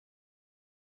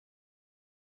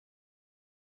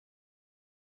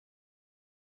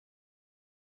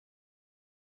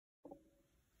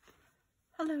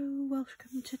Hello,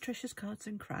 welcome to Trisha's Cards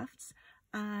and Crafts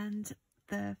and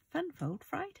the Fun Fold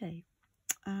Friday.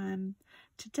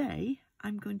 Today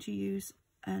I'm going to use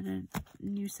a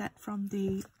new set from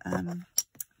the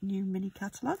new mini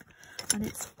catalogue, and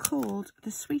it's called, the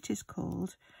suite is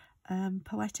called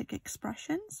Poetic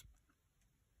Expressions,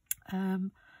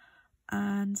 and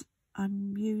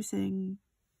I'm using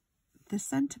the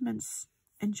sentiments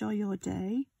 "Enjoy your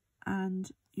day" and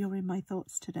 "You're in my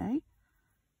thoughts today."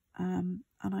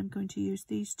 And I'm going to use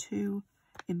these two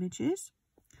images,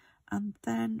 and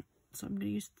then so I'm going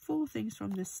to use 4 things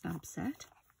from this stamp set.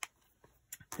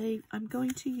 I'm going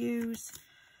to use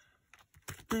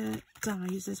the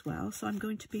dies as well, so I'm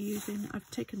going to be using,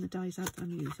 I've taken the dies out that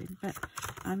I'm using, but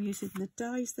I'm using the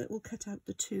dies that will cut out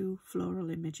the 2 floral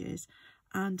images,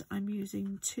 and I'm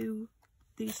using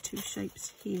these two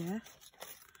shapes here,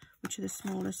 which are the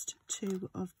smallest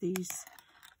 2 of these.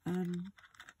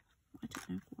 I don't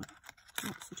know what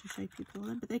sort of shape you call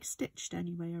them, but they're stitched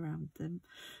anyway around them,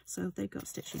 so they've got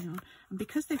stitching on. And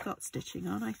because they've got stitching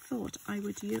on, I thought I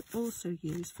would also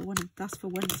use that's for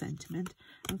one sentiment,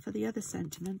 and for the other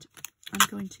sentiment I'm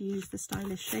going to use the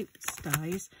Stylish Shapes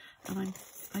dies, and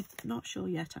I'm not sure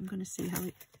yet. I'm going to see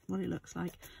what it looks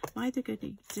like. I'm either going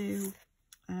to do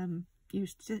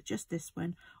use just this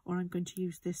one, or I'm going to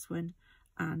use this one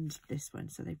and this one,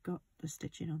 so they've got the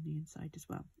stitching on the inside as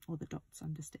well, or the dots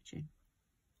under stitching.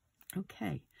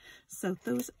 Okay, so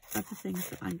those are the things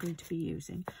that I'm going to be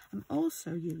using. I'm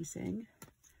also using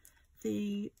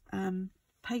the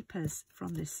papers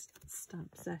from this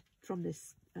stamp set, from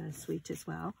this suite as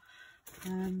well.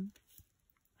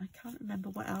 I can't remember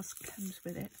what else comes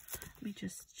with it. Let me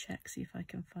just check, see if I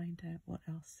can find out what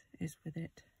else is with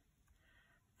it.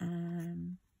 Let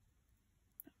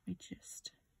me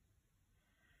just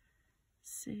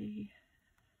see.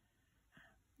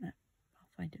 No,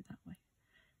 I'll find it that way.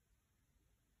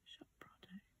 Shop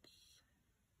products.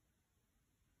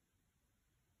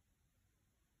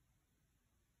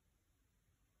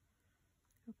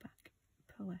 Go back.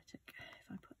 Poetic,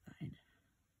 if I put that in.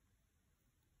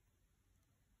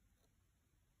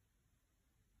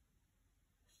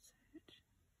 Search.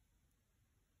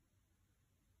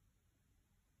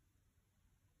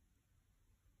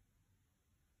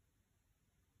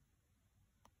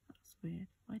 That's weird.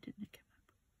 Why didn't it come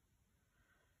up?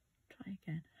 Try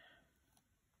again.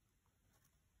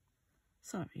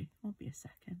 Sorry, won't be a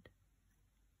second.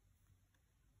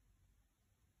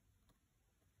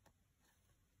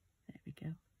 There we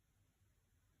go.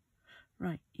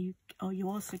 Right, you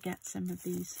also get some of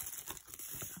these.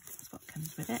 That's what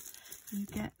comes with it. You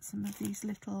get some of these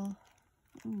little.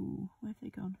 Ooh, where have they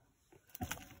gone?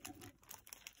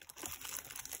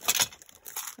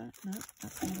 No,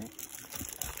 that's not it.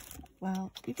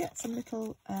 Well, you get some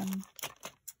little.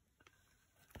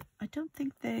 I don't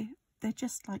think they're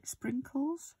just like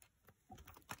sprinkles.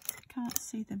 I can't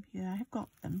see them here. I have got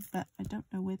them, but I don't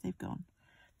know where they've gone.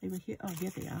 They were here. Oh,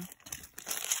 here they are.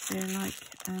 They're like,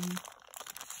 I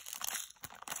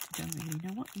don't really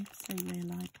know what you'd say they're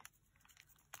like.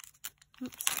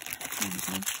 Oops, there we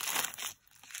go.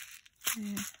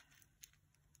 They're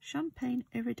champagne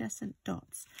iridescent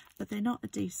dots, but they're not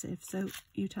adhesive, so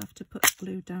you'd have to put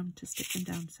glue down to stick them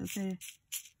down. So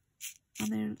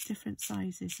they're different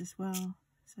sizes as well.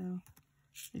 So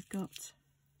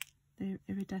they're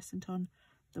iridescent on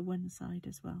the one side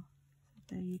as well. So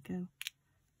there you go.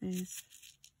 There's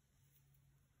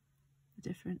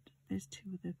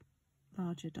 2 of the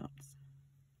larger dots.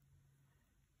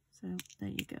 So there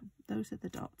you go. Those are the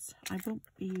dots. I won't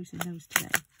be using those today.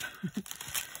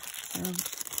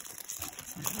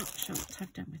 So I'm not sure what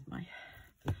I've done with my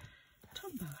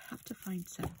Tombow. I have to find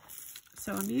some.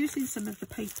 So I'm using some of the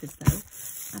papers though,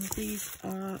 and these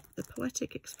are the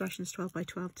Poetic Expressions 12 by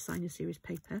 12 Designer Series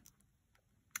paper,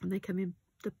 and they come in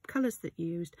the colours that you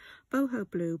used: Boho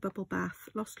Blue, Bubble Bath,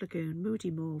 Lost Lagoon, Moody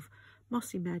Mauve,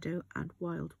 Mossy Meadow and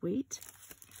Wild Wheat.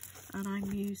 And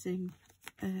I'm using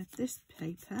this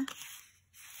paper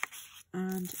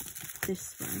and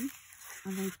this one,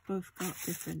 and they've both got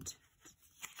different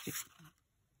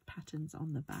patterns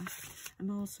on the back.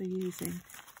 I'm also using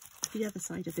the other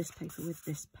side of this paper with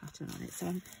this pattern on it, so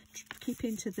I'm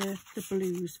keeping to the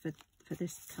blues for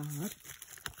this card,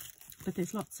 but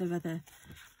there's lots of other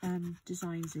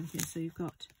designs in here. So you've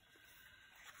got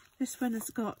this one has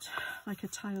got like a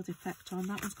tiled effect on,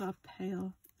 that one's got a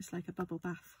pale, it's like a bubble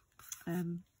bath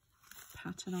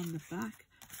pattern on the back,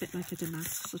 a bit like a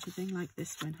damask sort of thing like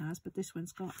this one has, but this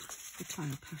one's got the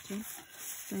tile pattern.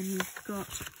 Then you've got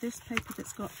this paper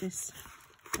that's got this,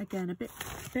 again, a bit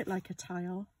like a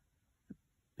tile, a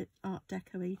bit art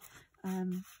deco-y,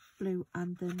 blue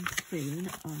and then green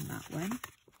on that one.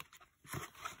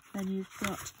 Then you've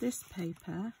got this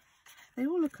paper. They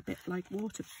all look a bit like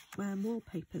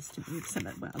wallpapers to me. Some,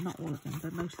 well, not all of them,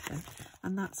 but most of them.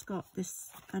 And that's got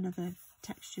this another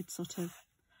textured sort of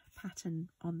pattern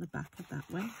on the back of that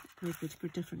one with the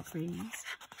different greens.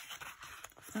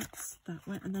 That's that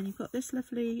one. And then you've got this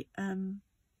lovely, I don't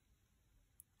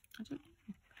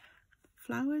know,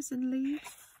 flowers and leaves,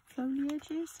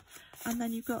 foliages. And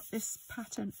then you've got this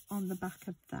pattern on the back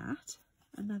of that,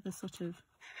 another sort of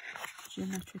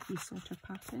geometric-y sort of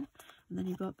pattern. And then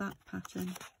you've got that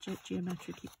pattern,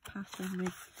 geometric pattern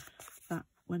with that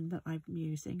one that I'm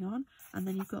using on. And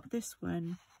then you've got this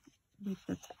one with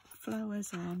the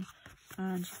flowers on,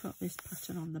 and you've got this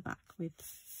pattern on the back with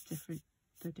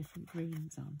the different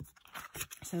greens on.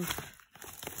 So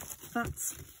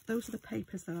those are the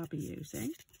papers that I'll be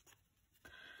using.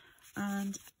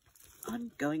 And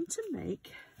I'm going to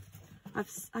make, I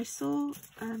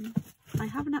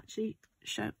haven't actually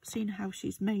seen how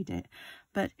she's made it,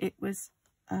 but it was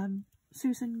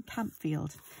Susan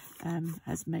Campfield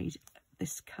has made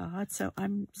this card, so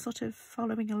I'm sort of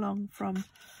following along from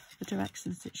the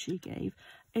directions that she gave.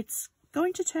 It's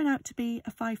going to turn out to be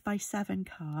a 5x7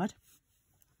 card.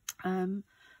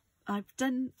 I've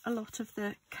done a lot of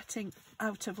the cutting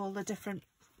out of all the different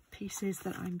pieces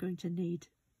that I'm going to need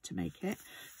to make it,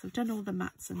 so I've done all the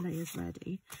mats and layers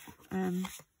ready.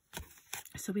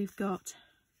 So we've got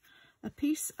a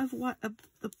piece of white,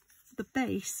 the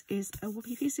base is a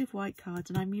piece of white card,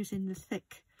 and I'm using the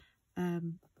thick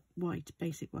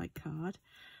basic white card,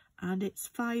 and it's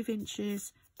 5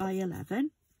 inches by 11.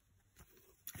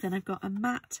 Then I've got a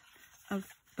mat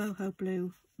of boho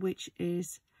blue, which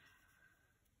is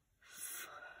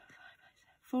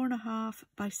 4 3/4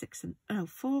 by 6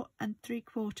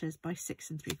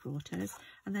 3/4,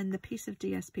 and then the piece of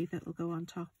DSP that will go on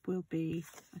top will be,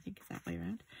 I think it's that way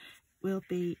around, will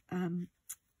be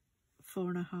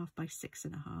 4 1/2 by 6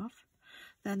 1/2.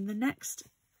 Then the next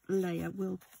layer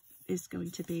is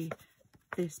going to be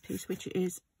this piece, which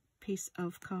is piece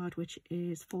of card which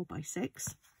is 4 by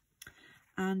 6,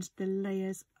 and the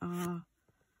layers are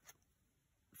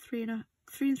 3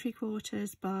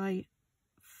 3/4 by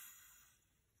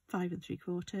 5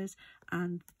 3/4,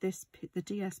 and the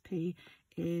DSP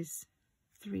is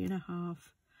 3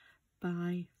 1/2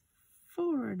 by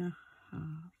 4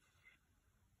 1/2.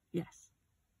 Yes,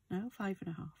 no, 5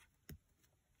 1/2.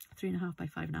 3 1/2 by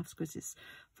 5 1/2 because it's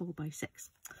 4 by 6.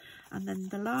 And then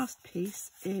the last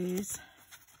piece is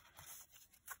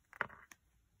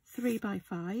 3 by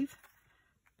 5.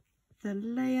 The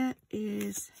layer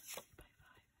is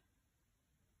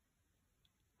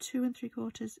 2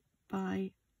 3/4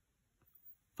 by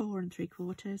 4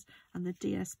 3/4, and the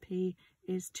DSP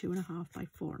is 2 1/2 by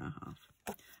 4 1/2.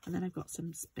 And then I've got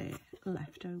some spare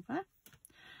left over,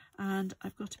 and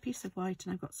I've got a piece of white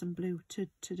and I've got some blue to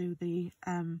do the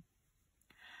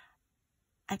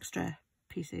extra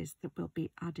pieces that will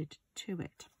be added to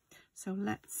it. So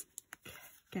let's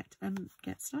get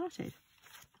started.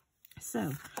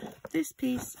 So this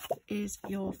piece is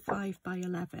your 5 by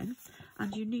 11,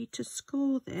 and you need to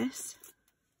score this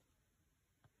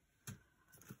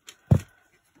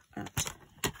at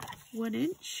 1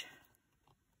 inch.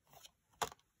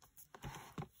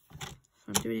 So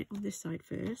I'm doing it on this side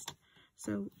first.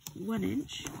 So 1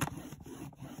 inch,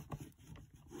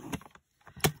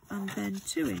 and then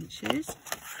 2 inches.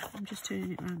 I'm just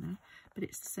turning it around now, but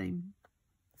it's the same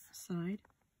side.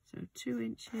 So 2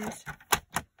 inches,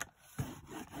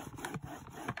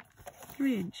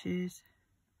 3 inches,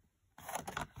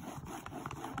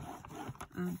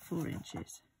 and 4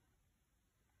 inches.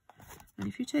 And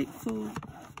if you take 4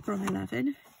 from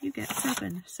 11, you get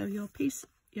 7. So your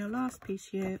last piece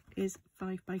here is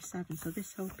 5 by 7. So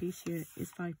this whole piece here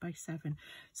is 5 by 7.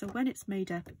 So when it's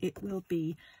made up, it will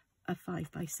be a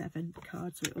 5 by 7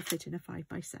 card. So it will fit in a 5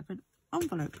 by 7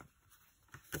 envelope.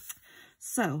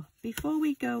 So before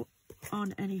we go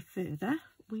on any further,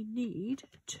 we need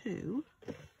to,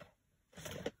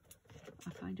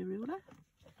 I'll find a ruler.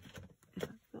 If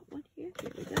I've got one here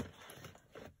we go.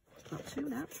 Got 2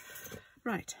 now.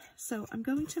 Right, so I'm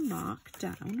going to mark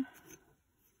down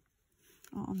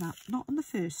on that, not on the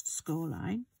first score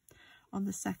line, on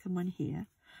the second one here.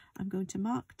 I'm going to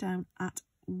mark down at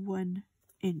 1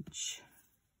 inch.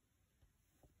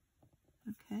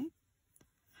 Okay,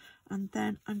 and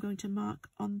then I'm going to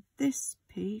mark on this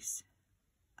piece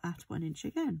at 1 inch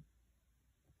again.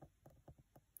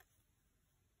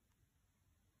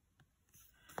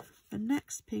 The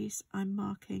next piece I'm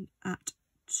marking at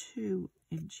 2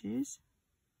 inches,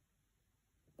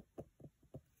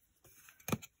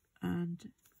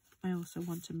 and I also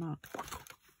want to mark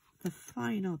the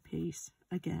final piece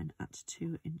again at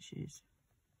 2 inches.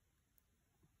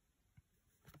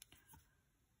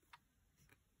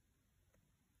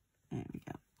 There we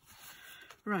go.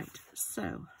 Right,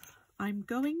 so I'm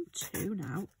going to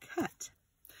now cut.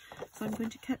 So I'm going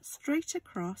to cut straight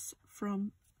across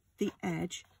from the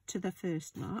edge to the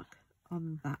first mark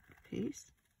on that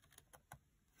piece.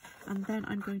 And then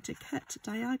I'm going to cut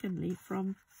diagonally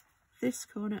from this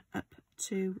corner up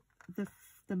to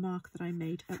the mark that I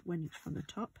made at 1 inch from the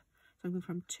top. So I'm going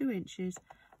from 2 inches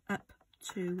up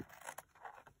to,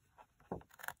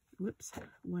 whoops,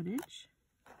 1 inch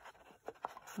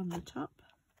from the top.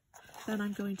 Then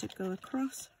I'm going to go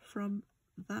across from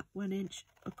that 1 inch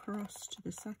across to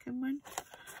the second one,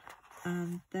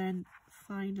 and then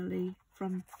finally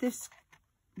from this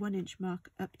 1 inch mark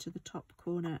up to the top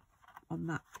corner on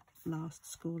that last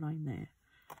score line there.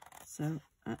 So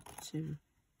up to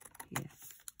here.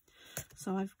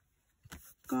 So I've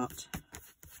got,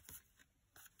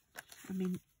 I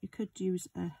mean, you could use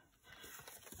a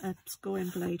scoring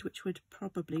blade, which would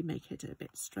probably make it a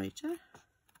bit straighter.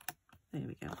 There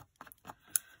we go.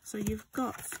 So you've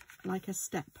got like a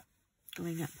step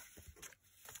going up,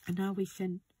 and now we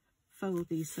can fold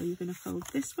these. So you're going to fold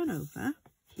this one over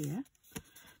here.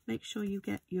 Make sure you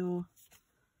get your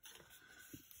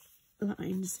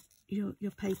lines, your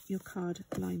paper, your card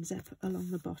lines up along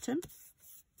the bottom.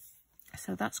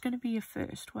 So that's going to be your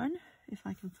first one. If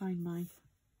I can find my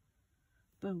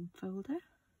bone folder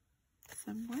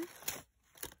somewhere.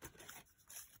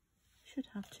 Should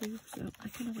have two, so I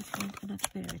can always find another.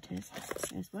 There it is.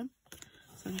 There's one.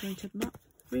 So I'm going to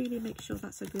really make sure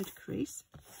that's a good crease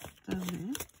down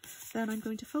there. Then I'm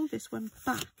going to fold this one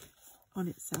back on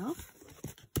itself.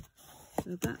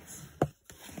 So that's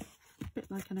a bit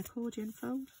like an accordion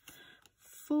fold.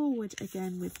 Forward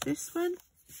again with this one.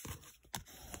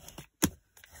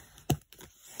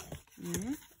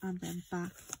 There, and then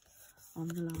back on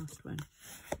the last one.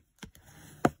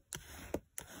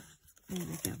 There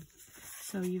we go.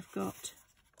 So you've got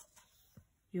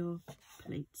your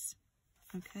pleats.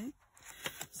 Okay,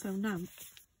 so now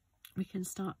we can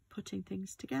start putting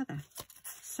things together.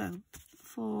 So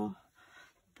for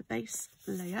the base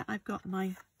layer, I've got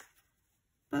my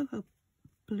boho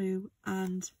blue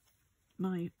and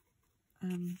my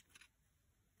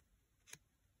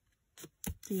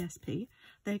DSP.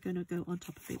 They're going to go on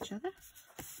top of each other,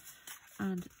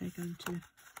 and they're going to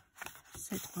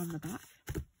sit on the back.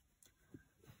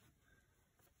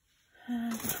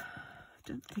 I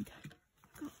don't think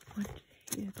I've got one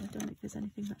here, but I don't think there's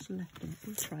anything much left in it.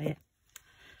 We'll try it.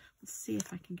 Let's see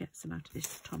if I can get some out of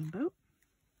this Tombow.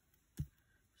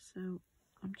 So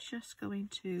I'm just going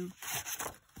to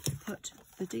put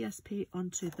the DSP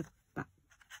onto the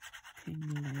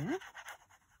backing layer.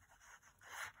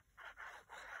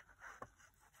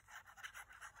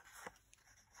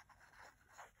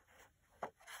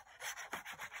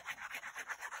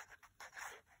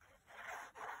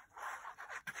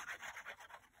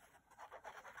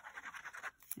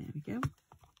 There we go.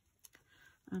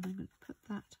 And I'm going to put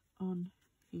that on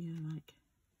here like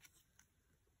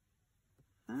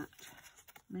that,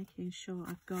 making sure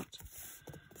I've got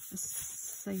the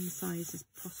same size as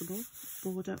possible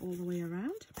border all the way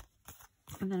around.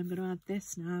 And then I'm going to add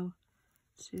this now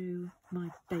to my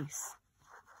base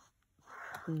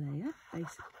layer,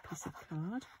 base piece of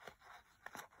card.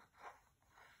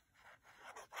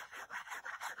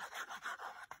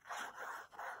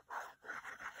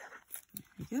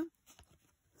 There we go.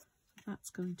 So that's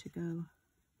going to go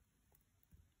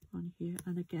on here,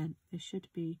 and again there should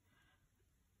be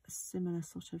a similar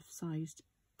sort of sized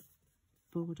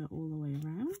border all the way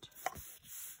around.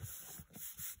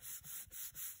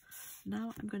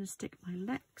 Now I'm going to stick my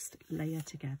next layer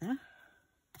together.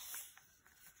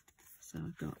 So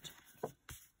I've got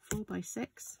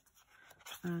 4x6,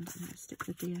 and I'm going to stick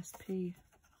the DSP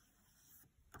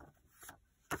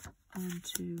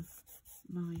onto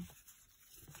my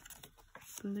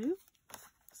blue.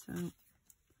 So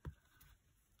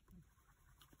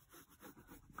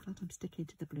glad I'm sticking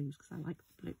to the blues because I like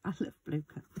the blue. I love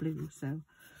blue. So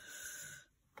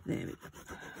there we go.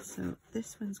 So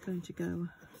this one's going to go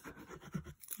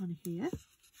on here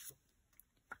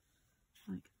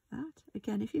like that.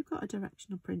 Again, if you've got a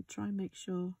directional print, try and make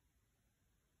sure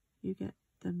you get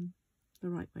them the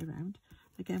right way around.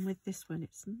 Again, with this one,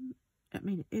 I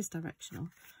mean it is directional,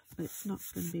 but it's not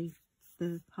going to be,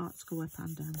 the parts go up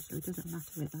and down, so it doesn't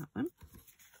matter with that one.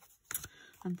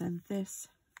 And then this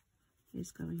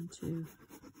is going to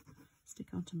stick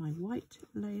onto my white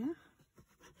layer.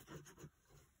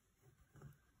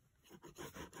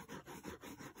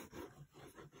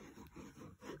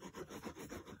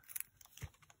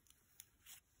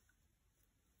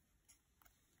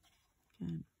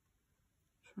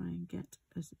 and get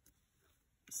as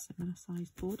similar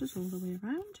sized borders all the way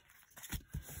around.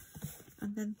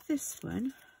 And then this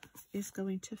one is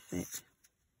going to fit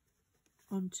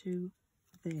onto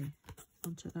there,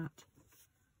 onto that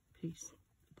piece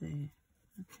there.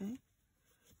 Okay,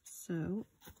 so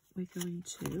we're going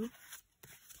to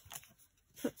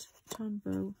put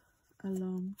Tombow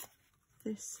along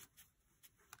this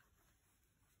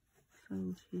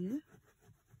fold here.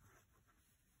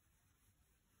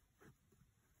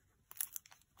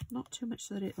 Not too much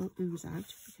so that it'll ooze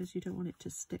out, because you don't want it to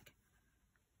stick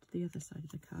to the other side of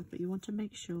the card, but you want to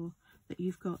make sure that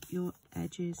you've got your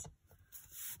edges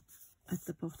at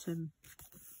the bottom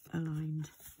aligned.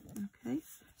 Okay,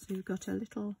 so you've got a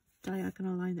little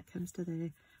diagonal line that comes to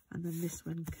there, and then this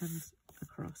one comes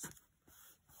across,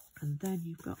 and then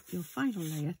you've got your final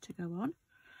layer to go on,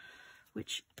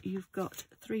 which you've got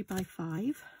 3 by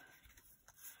 5.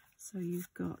 So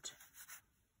you've got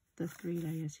the 3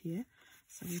 layers here.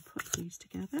 So we put these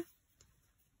together.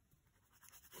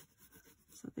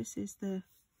 So this is the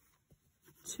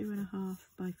 2.5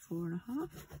 by 4.5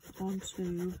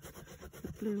 onto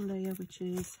the blue layer, which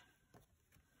is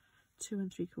 2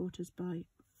 3/4 by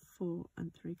 4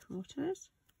 3/4.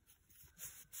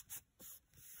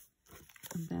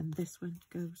 And then this one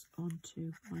goes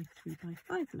onto my 3 by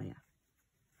 5 layer.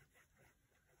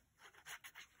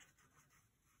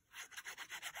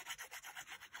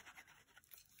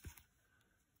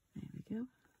 There we go.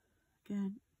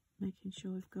 Again, making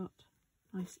sure we've got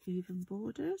nice even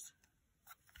borders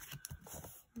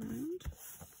around.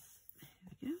 There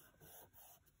we go.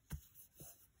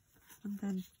 And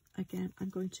then again, I'm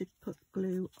going to put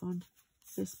glue on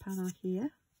this panel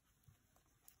here,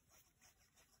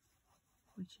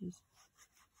 which is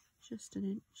just 1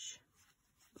 inch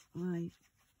by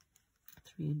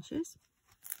 3 inches.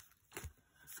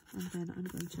 And then I'm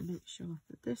going to make sure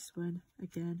that this one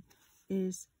again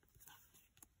is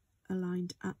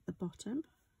aligned at the bottom.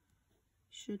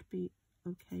 Should be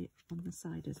okay on the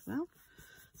side as well.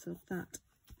 So that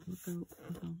will go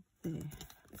along there,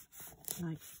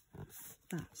 like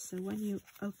that. So when you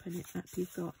open it up,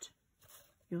 you've got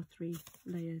your 3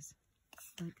 layers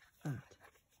like that,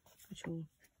 which all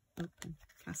open,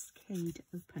 cascade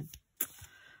open.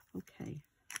 Okay,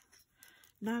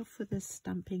 now for the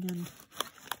stamping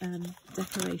and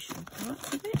decoration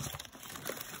parts of it.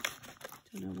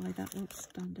 Don't know why that won't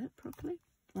stand up properly.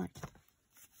 Right,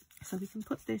 so we can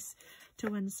put this to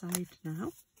one side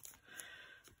now.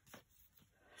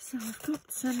 So I've got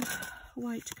some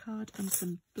white card and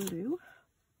some blue.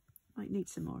 Might need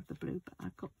some more of the blue, but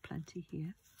I've got plenty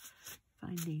here if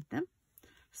I need them.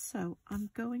 So I'm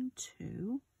going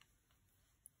to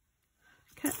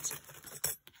cut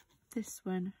this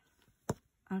one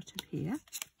out of here.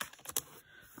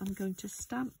 I'm going to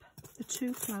stamp the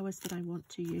 2 flowers that I want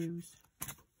to use.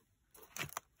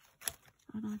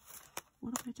 And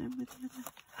what have I done with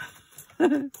the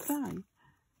other guy?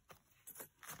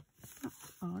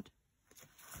 That's odd.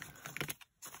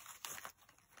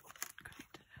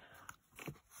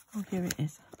 Oh, here it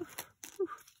is.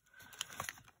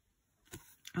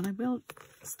 And I will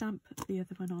stamp the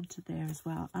other one onto there as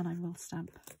well, and I will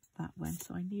stamp that one.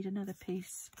 So I need another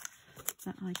piece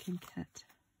that I can cut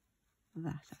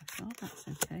that out of. That's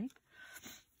okay.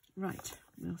 Right,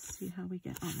 we'll see how we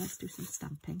get on. Let's do some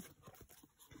stamping.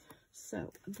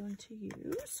 So I'm going to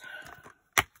use,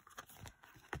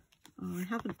 I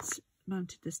haven't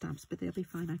mounted the stamps, but they'll be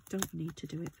fine. I don't need to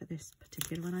do it for this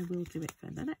particular one. I will do it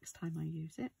for the next time I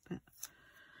use it, but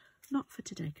not for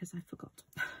today because I forgot.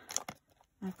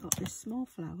 I've got this small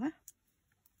flower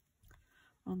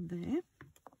on there,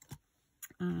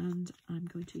 and I'm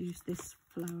going to use this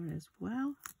flower as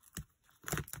well.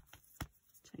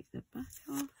 Take the back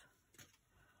off,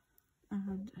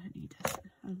 and I need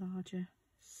a larger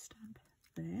stamp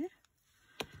there.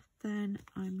 Then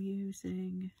I'm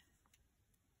using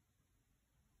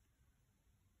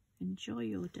Enjoy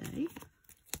Your Day,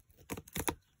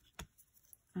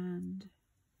 and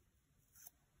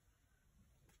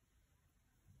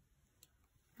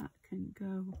that can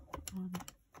go on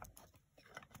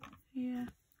here.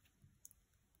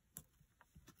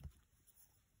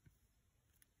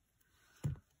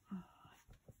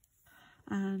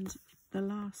 And the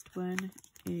last one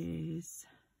is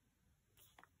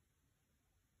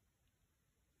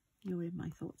You're in My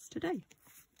Thoughts Today.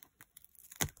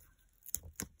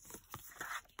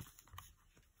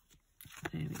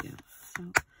 There we go.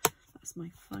 So that's my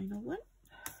final one.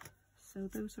 So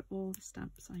those are all the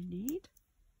stamps I need.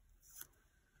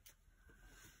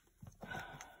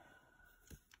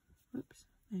 Whoops,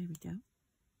 there we go.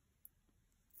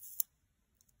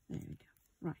 There we go.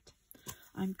 Right.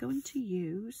 I'm going to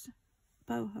use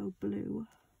boho blue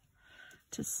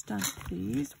to stamp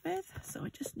these with, so I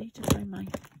just need to find my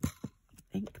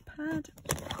ink pad.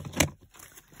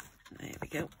 There we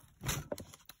go.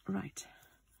 Right,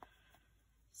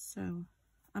 so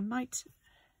I might,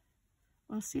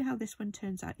 we'll see how this one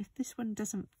turns out. If this one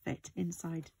doesn't fit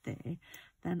inside there,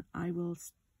 then I will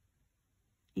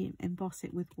emboss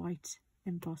it with white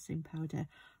embossing powder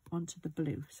onto the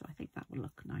blue, so I think that will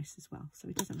look nice as well. So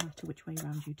it doesn't matter which way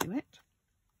around you do it.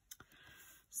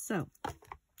 So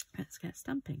let's get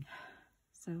stamping.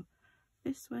 So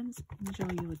this one's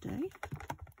Enjoy Your Day,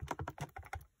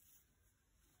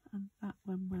 and that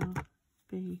one will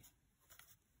be,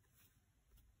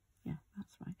 yeah,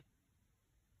 that's right,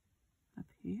 up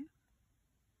here.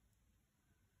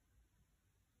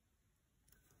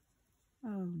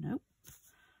 Oh no,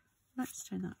 let's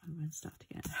turn that over and start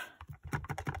again.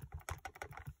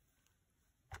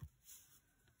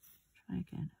 Try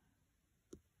again.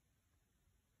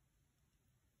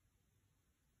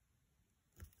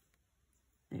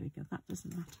 There we go. That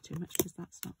doesn't matter too much because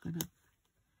that's not going to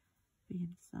be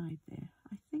inside there.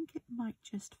 I think it might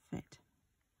just fit.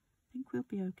 I think we'll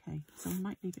be okay. So I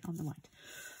might leave it on the white.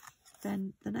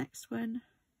 Then the next one,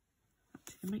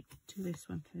 actually I might do this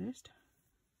one first.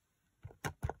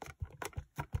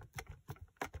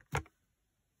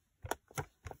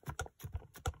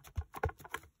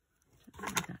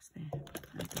 That's there.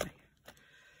 Okay.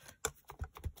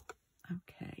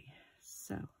 Okay.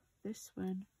 So this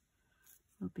one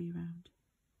will be round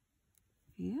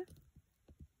here.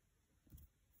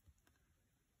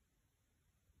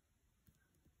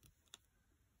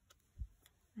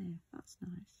 There, that's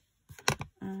nice.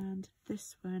 And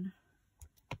this one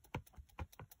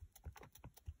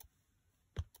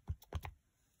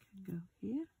can go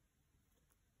here.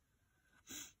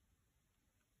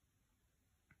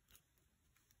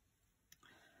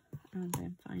 And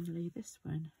then finally this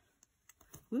one,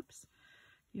 whoops,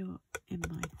 you're in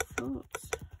my thoughts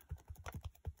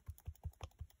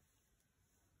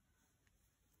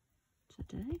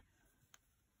today.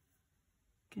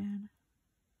 Again.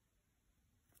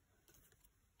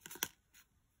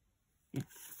 Yeah,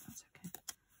 that's okay.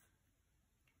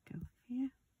 Go here.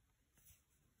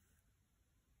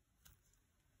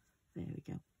 There we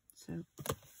go. So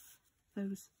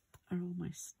those are all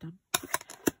my stamps.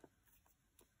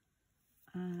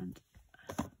 And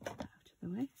out of the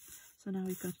way. So now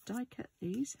we've got to die cut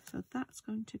these. So that's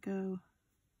going to go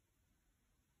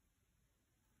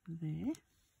there.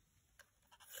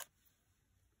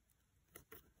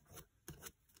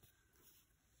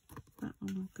 That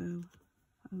one will go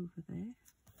over there.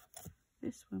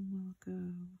 This one will go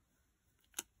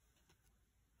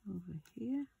over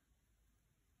here.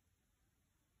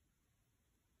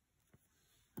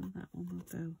 And that one will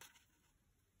go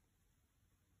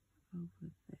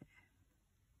over there.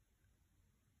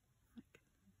 Like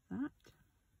that.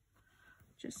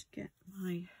 Just get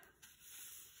my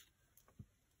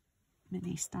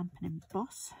mini stamp and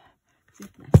emboss, because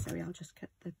if necessary I'll just cut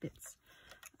the bits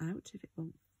out if it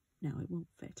won't. No, it won't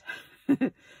fit.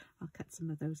 I'll cut some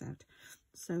of those out.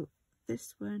 So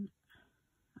this one,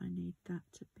 I need that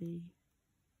to be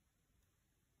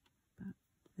about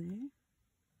there.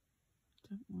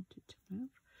 Don't want it to move.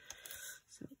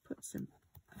 So put some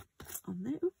on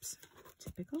there. Oops,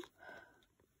 typical.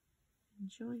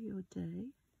 Enjoy Your Day.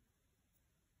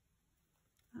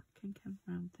 That can come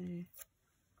round there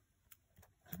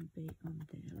and be on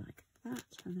there like that.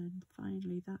 And then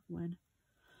finally that one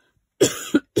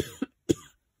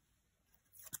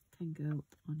can go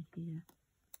on here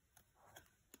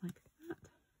like that.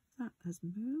 That has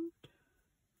moved.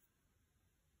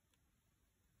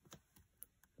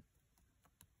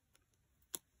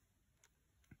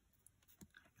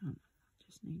 Hang on, that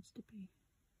just needs to be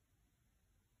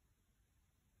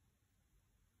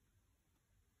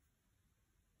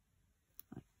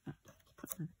like that.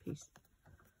 Put another piece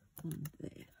on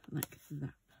there like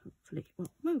that. Hopefully it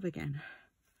won't move again.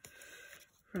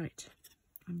 Right,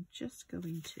 I'm just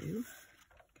going to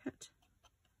cut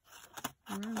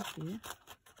around here.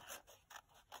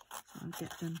 So I'll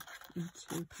get them in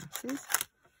two passes.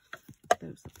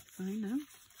 Those are fine now.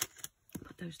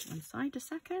 Put those to one side a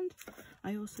second.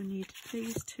 I also need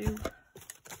these two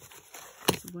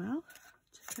as well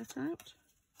to cut out.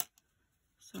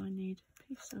 So I need a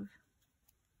piece of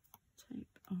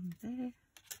tape on there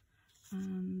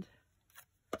and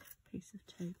a piece of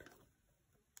tape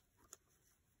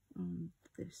on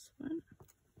this one.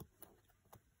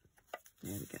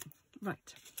 There we go.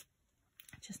 Right,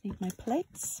 I just need my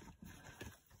plates.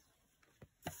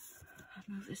 I'll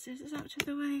move the scissors out of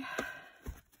the way.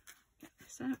 Get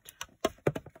this out.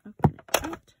 Open it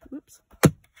out. Whoops.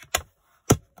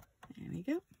 There we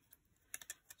go.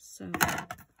 So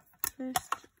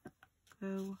first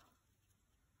go,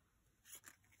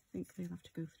 I think they'll have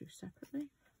to go through separately.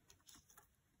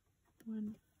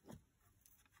 One.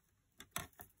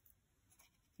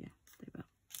 Yeah, they will.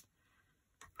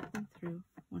 Put them through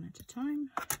one at a time.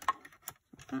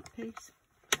 That piece.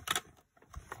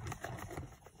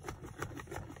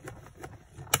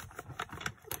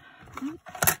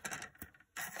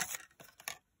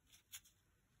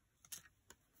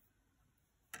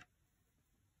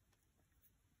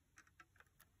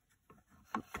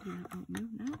 Hopefully that won't move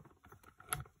now.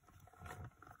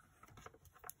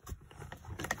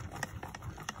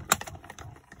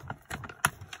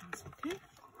 That's okay.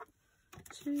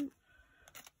 2,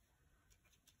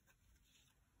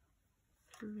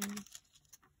 3.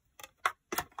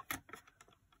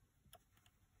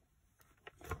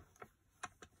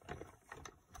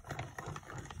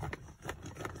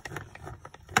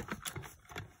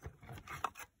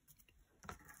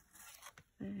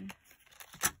 There.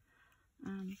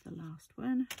 And the last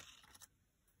one.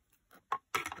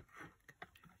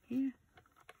 Here.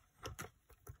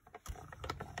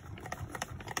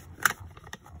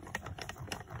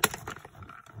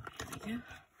 There we go.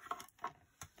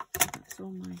 That's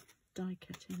all my die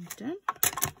cutting done.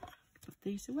 Put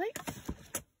these away.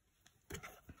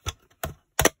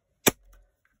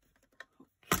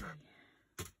 Okay.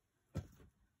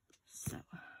 So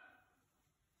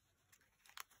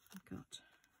I've got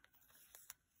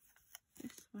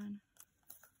this one.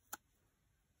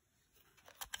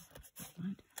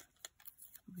 Right.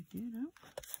 Over here now.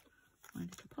 My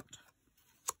little pot.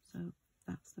 So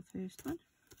that's the first one.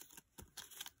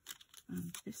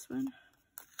 And this one.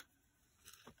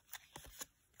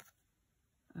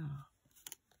 Oh,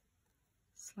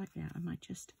 slightly out. I might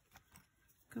just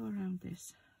go around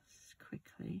this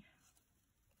quickly.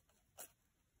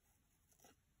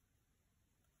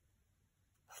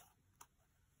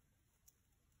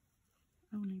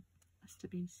 Only must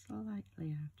have been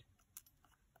slightly out.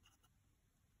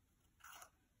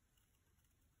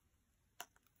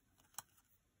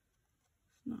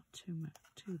 It's not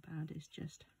too bad. It's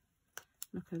just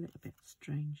look a little bit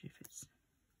strange if it's,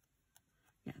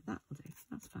 yeah, that will do.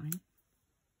 That's fine.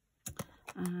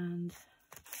 And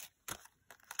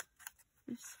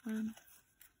this one,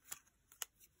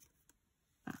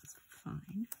 that's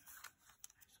fine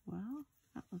as well.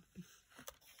 That will be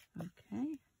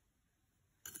okay.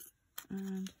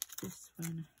 And this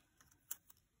one,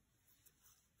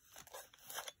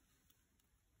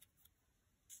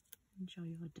 enjoy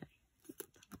your day.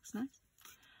 That looks nice.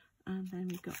 And then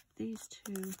we've got these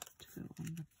two to go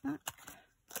on the back,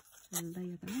 so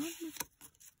layer them on.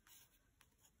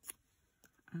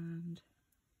 And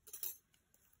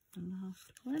the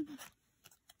last one,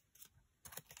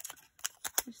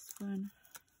 this one,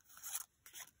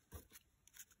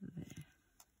 there.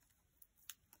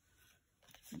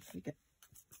 There we go.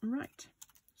 Right,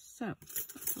 so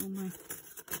that's all my,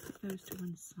 put those to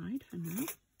one side for now.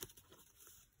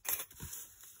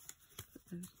 Put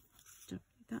those, don't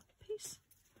need that piece.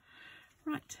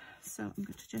 Right, so I'm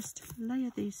going to just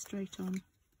layer these straight on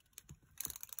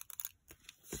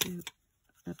to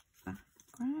the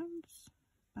backgrounds,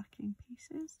 backing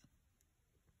pieces.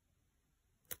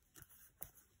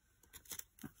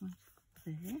 That one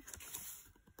there.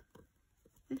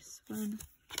 This one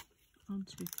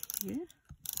onto here.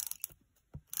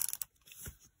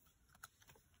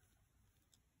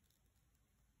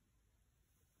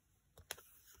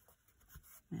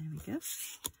 There we go.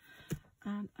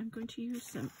 And I'm going to use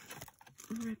some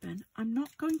ribbon. I'm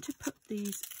not going to put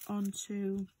these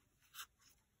onto,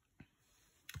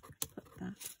 put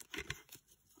that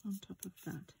on top of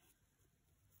that.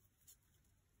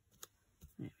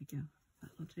 There we go.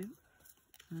 That will do.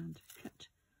 And cut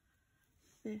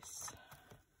this.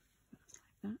 That's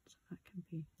like that. So that can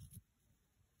be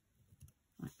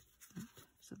like that.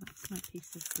 So that's my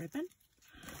piece of ribbon.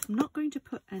 I'm not going to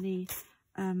put any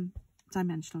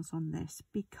dimensionals on this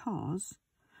because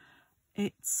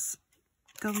it's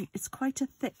quite a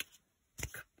thick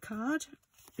card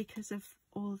because of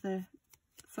all the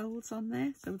folds on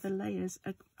there, so the layers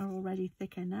are already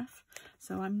thick enough.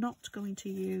 So I'm not going to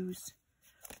use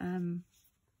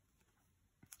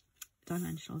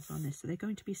dimensionals on this, so they're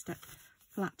going to be stuck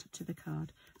flat to the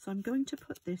card. So I'm going to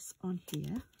put this on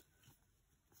here,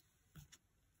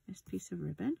 this piece of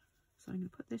ribbon. So I'm going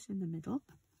to put this in the middle.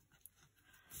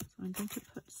 So I'm going to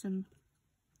put some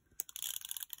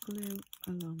glue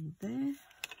along there,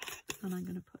 and I'm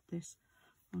going to put this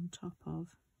on top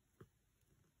of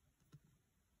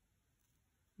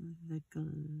the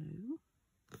glue.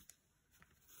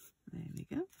 There we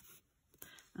go.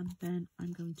 then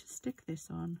I'm going to stick this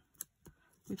on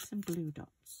with some glue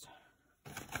dots.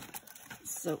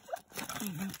 So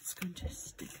that's going to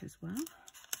stick as well.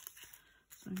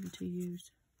 So I'm going to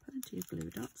use plenty of glue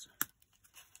dots.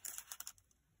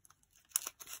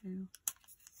 2,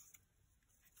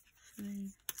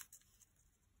 3,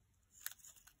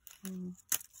 4.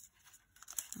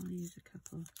 I'll use a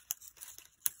couple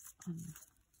on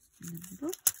in the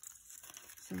middle.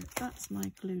 So that's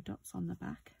my glue dots on the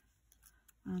back,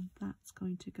 and that's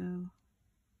going to go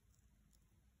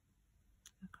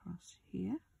across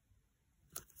here.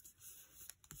 So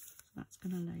that's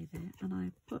going to lay there, and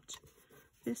I put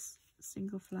this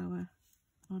single flower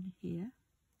on here.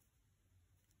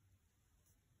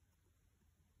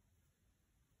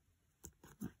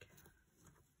 Like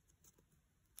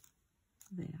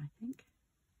there, I think.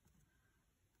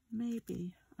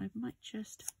 Maybe I might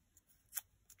just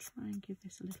try and give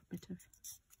this a little bit of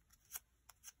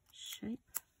shape,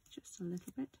 just a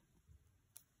little bit,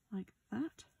 like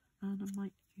that. And I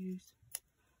might use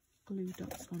glue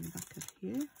dots on the back of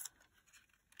here.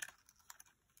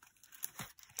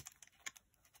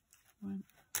 1,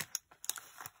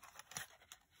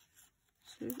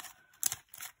 2,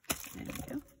 there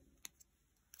we go.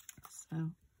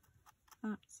 So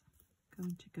that's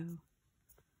going to go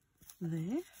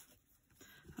there,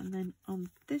 and then on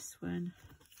this one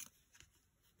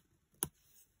I'm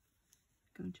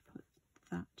going to put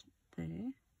that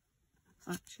there.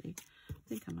 Actually, I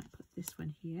think I might put this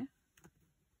one here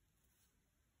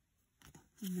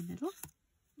in the middle.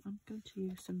 I'm going to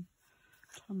use some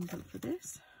Tombow for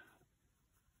this.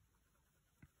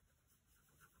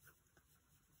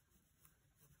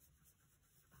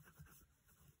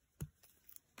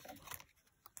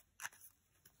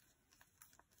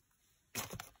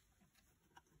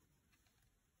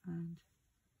 And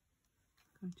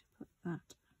I'm going to put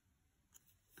that,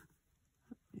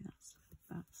 hopefully that's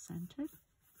about centered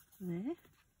there.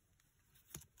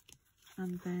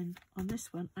 And then on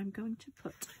this one I'm going to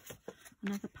put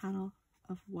another panel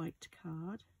of white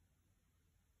card.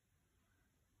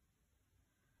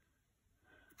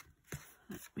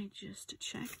 Let me just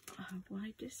check how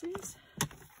wide this is.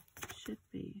 Should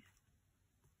be,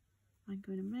 I'm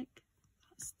going to make,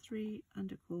 that's 3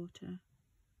 1/4.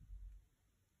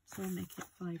 So I'll make it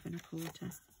 5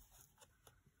 1/4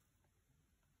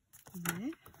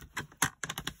 there.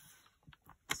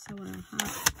 So I'll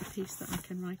have a piece that I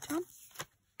can write on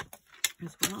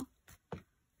as well.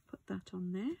 Put that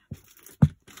on there.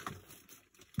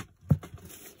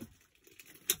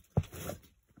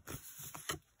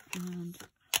 And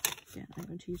again, I'm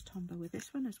going to use Tombow with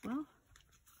this one as well.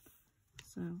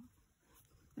 So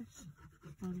this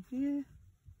on here.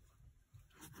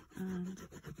 And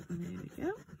there we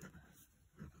go.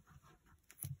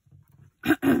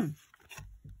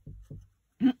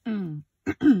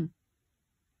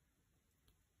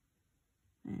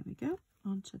 There we go,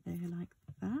 onto there like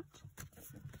that.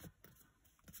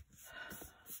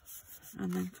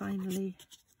 And then finally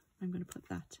I'm going to put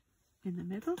that in the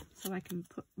middle so I can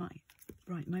put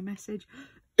write my message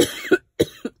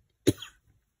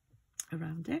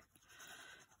around it.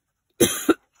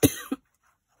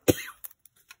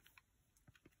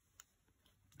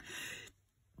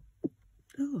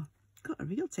 Oh, got a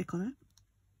real tickle there.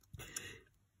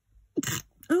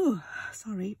 Oh,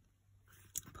 sorry.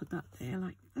 Put that there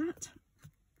like that.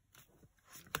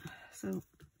 So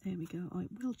there we go. Oh,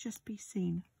 it will just be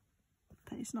seen,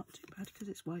 but it's not too bad because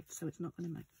it's white, so it's not going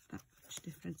to make that much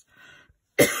difference.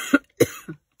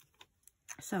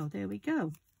 So there we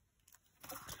go.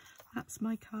 That's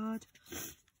my card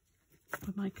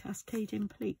with my cascading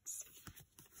pleats.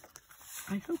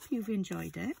 I hope you've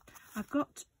enjoyed it. I've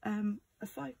got a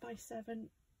 5x7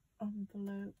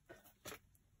 envelope.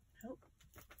 Oh,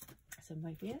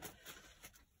 somewhere here.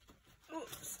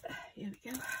 Oops, here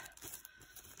we go.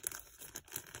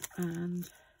 And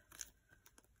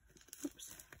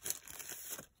oops,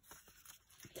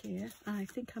 here I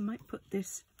think I might put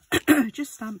this.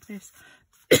 Just stamp this.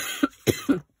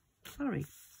 Sorry,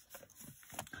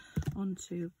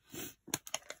 onto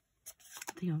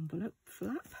the envelope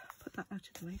flap. Put that out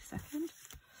of the way a second.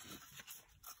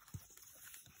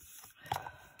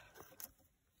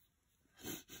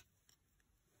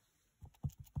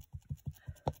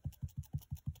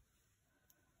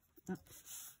 That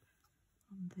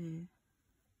on there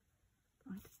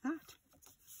like that.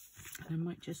 And I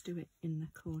might just do it in the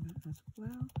corner as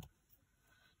well.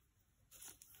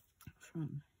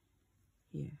 From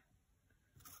here.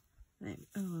 There.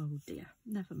 Oh dear,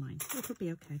 never mind. It'll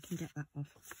be okay. I can get that off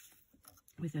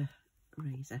with a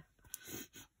razor.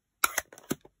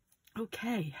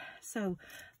 Okay, so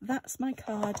that's my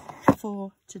card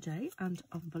for today and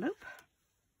envelope.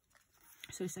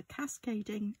 So it's a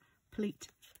cascading pleat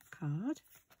card,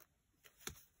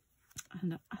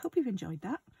 and I hope you've enjoyed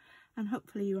that, and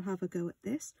hopefully you'll have a go at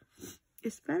this.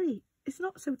 It's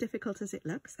not so difficult as it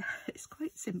looks. It's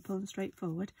quite simple and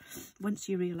straightforward once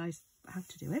you realise how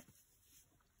to do it.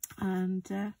 And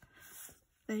there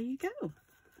you go.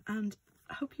 And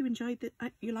I hope you enjoyed it.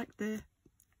 You liked the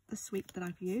suite that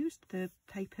I've used, the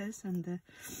papers and the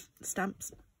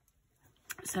stamps.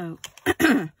 So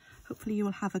hopefully you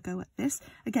will have a go at this.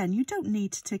 Again, you don't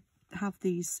need to have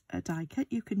these die cut.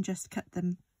 You can just cut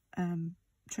them,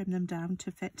 trim them down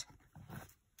to fit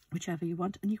whichever you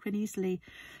want, and you can easily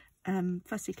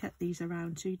fussy cut these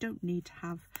around, so you don't need to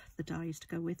have the dies to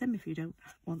go with them if you don't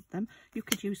want them. You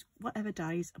could use whatever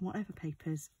dies and whatever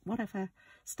papers, whatever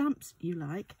stamps you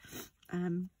like,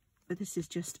 but this is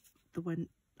just the one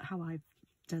how I've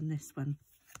done this one.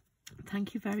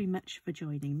 Thank you very much for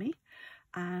joining me,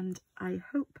 and I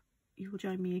hope you will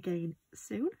join me again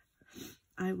soon.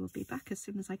 I will be back as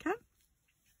soon as I can,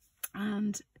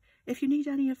 and if you need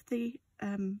any of the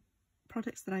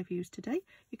products that I've used today,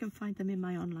 you can find them in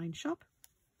my online shop,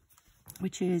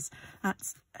 which is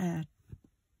at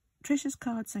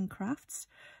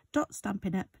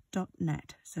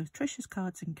trishascardsandcrafts.stampinup.net. so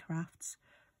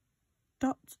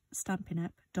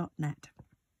trishascardsandcrafts.stampinup.net,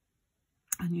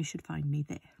 and you should find me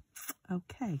there.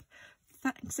 Okay,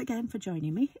 thanks again for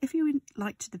joining me. If you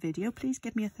liked the video, please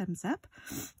give me a thumbs up,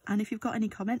 and if you've got any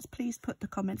comments, please put the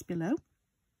comments below.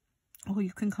 Or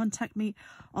you can contact me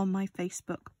on my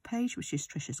Facebook page, which is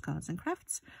Trisha's Cards and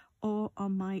Crafts, or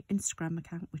on my Instagram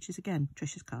account, which is again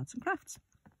Trisha's Cards and Crafts.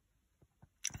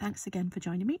 Thanks again for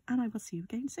joining me, and I will see you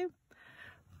again soon.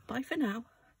 Bye for now.